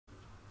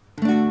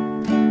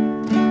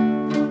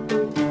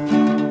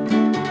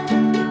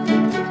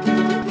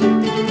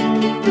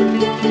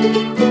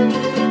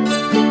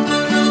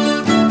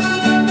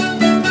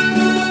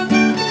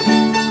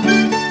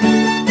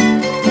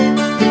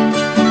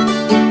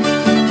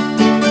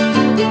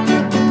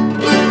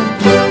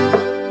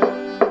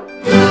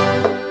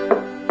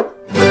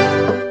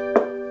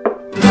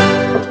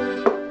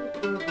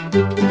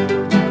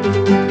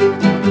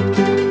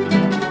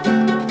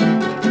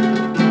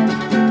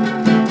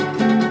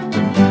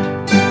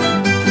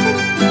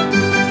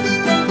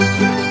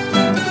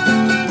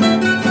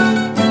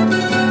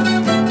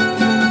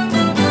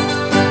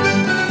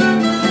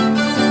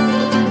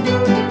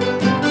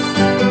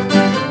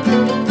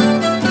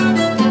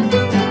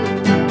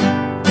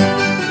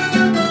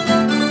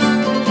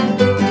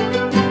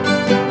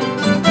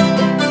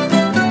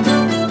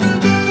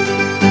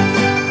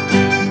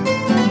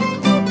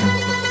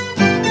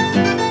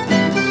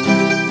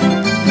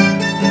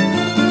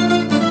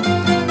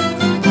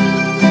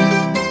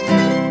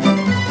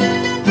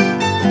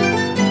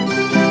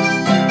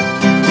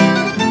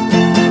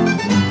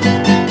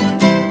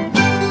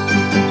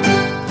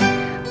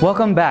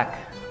Welcome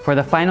back for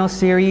the final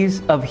series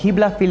of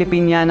Hibla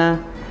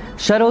Filipiniana,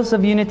 Shuttles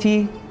of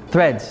Unity,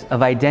 Threads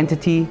of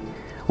Identity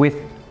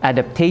with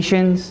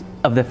Adaptations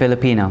of the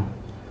Filipino.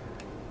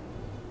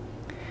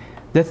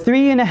 The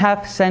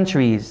 3.5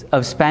 centuries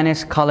of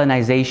Spanish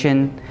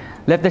colonization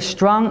left a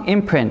strong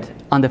imprint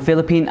on the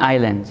Philippine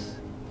Islands,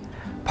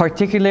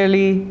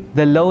 particularly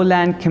the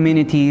lowland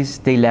communities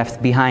they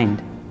left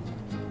behind.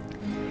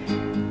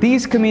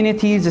 These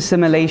communities'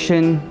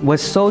 assimilation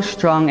was so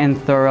strong and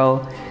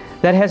thorough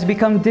that it has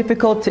become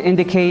difficult to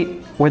indicate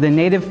where the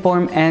native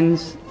form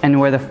ends and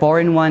where the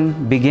foreign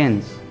one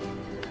begins.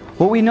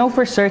 What we know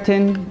for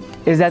certain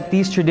is that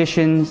these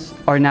traditions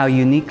are now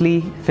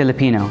uniquely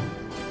Filipino.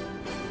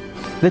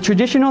 The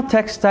traditional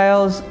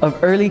textiles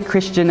of early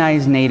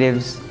Christianized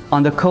natives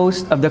on the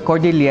coast of the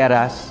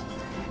Cordilleras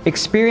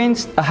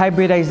experienced a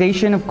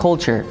hybridization of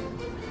culture,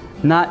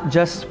 not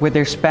just with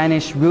their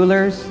Spanish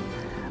rulers,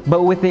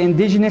 but with the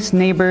indigenous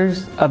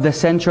neighbors of the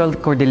central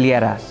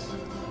Cordilleras.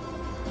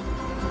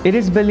 It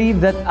is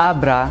believed that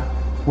Abra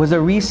was a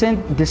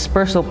recent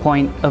dispersal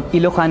point of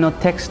Ilocano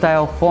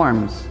textile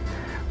forms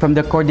from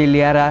the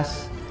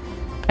Cordilleras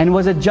and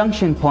was a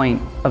junction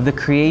point of the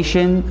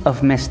creation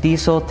of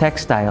mestizo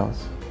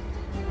textiles.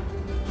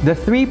 The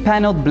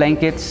 3-paneled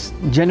blankets,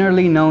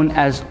 generally known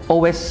as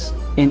owes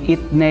in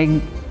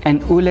Itneg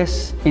and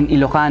ules in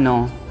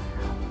Ilocano,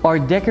 are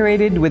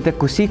decorated with the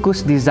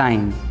kusikus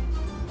design,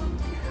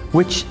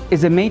 which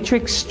is a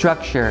matrix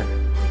structure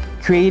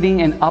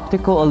creating an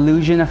optical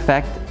illusion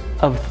effect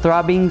of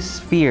throbbing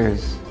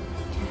spheres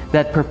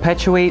that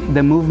perpetuate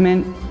the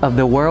movement of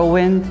the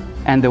whirlwind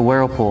and the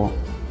whirlpool.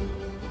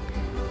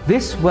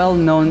 This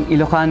well-known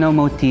Ilocano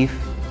motif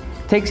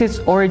takes its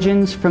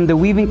origins from the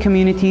weaving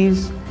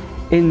communities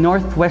in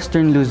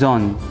northwestern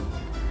Luzon,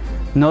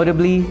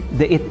 notably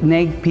the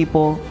Itneg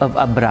people of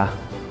Abra.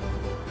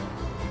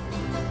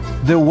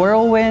 The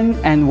whirlwind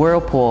and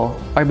whirlpool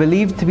are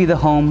believed to be the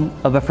home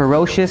of a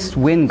ferocious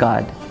wind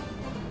god.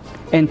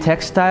 In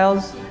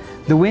textiles,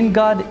 the wind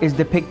god is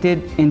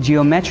depicted in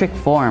geometric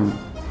form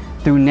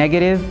through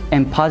negative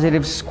and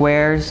positive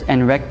squares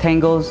and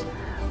rectangles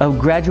of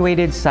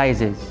graduated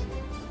sizes.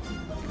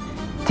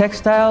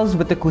 Textiles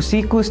with the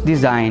kusikus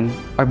design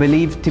are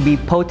believed to be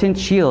potent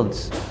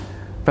shields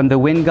from the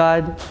wind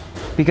god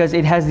because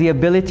it has the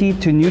ability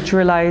to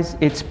neutralize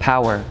its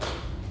power.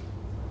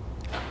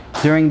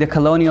 During the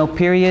colonial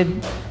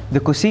period, the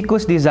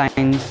kusikus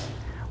designs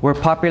were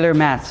popular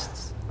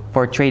masts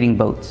for trading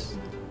boats.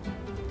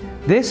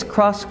 This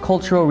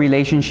cross-cultural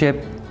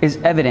relationship is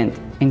evident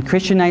in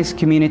Christianized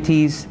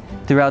communities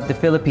throughout the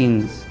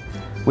Philippines,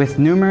 with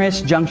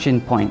numerous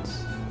junction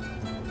points.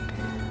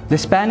 The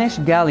Spanish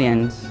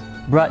galleons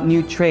brought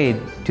new trade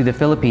to the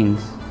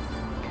Philippines,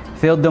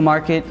 filled the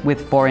market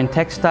with foreign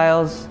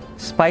textiles,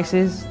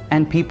 spices,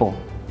 and people.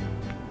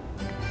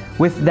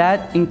 With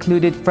that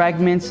included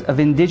fragments of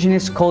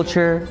indigenous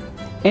culture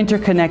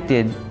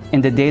interconnected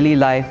in the daily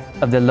life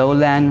of the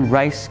lowland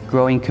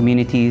rice-growing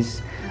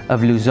communities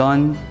of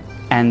Luzon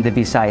and the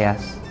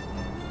Visayas.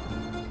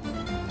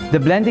 The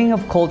blending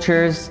of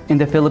cultures in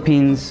the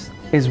Philippines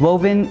is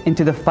woven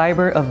into the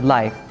fiber of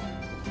life,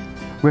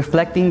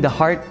 reflecting the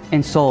heart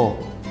and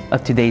soul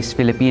of today's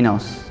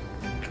Filipinos.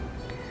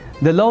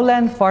 The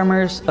lowland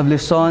farmers of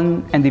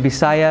Luzon and the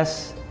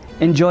Visayas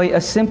enjoy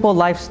a simple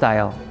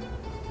lifestyle.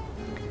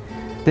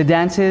 The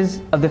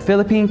dances of the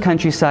Philippine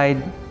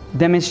countryside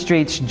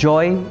demonstrates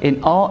joy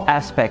in all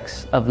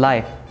aspects of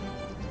life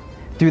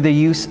through the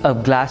use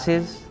of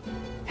glasses,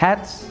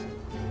 hats,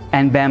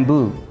 and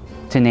bamboo,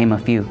 to name a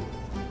few.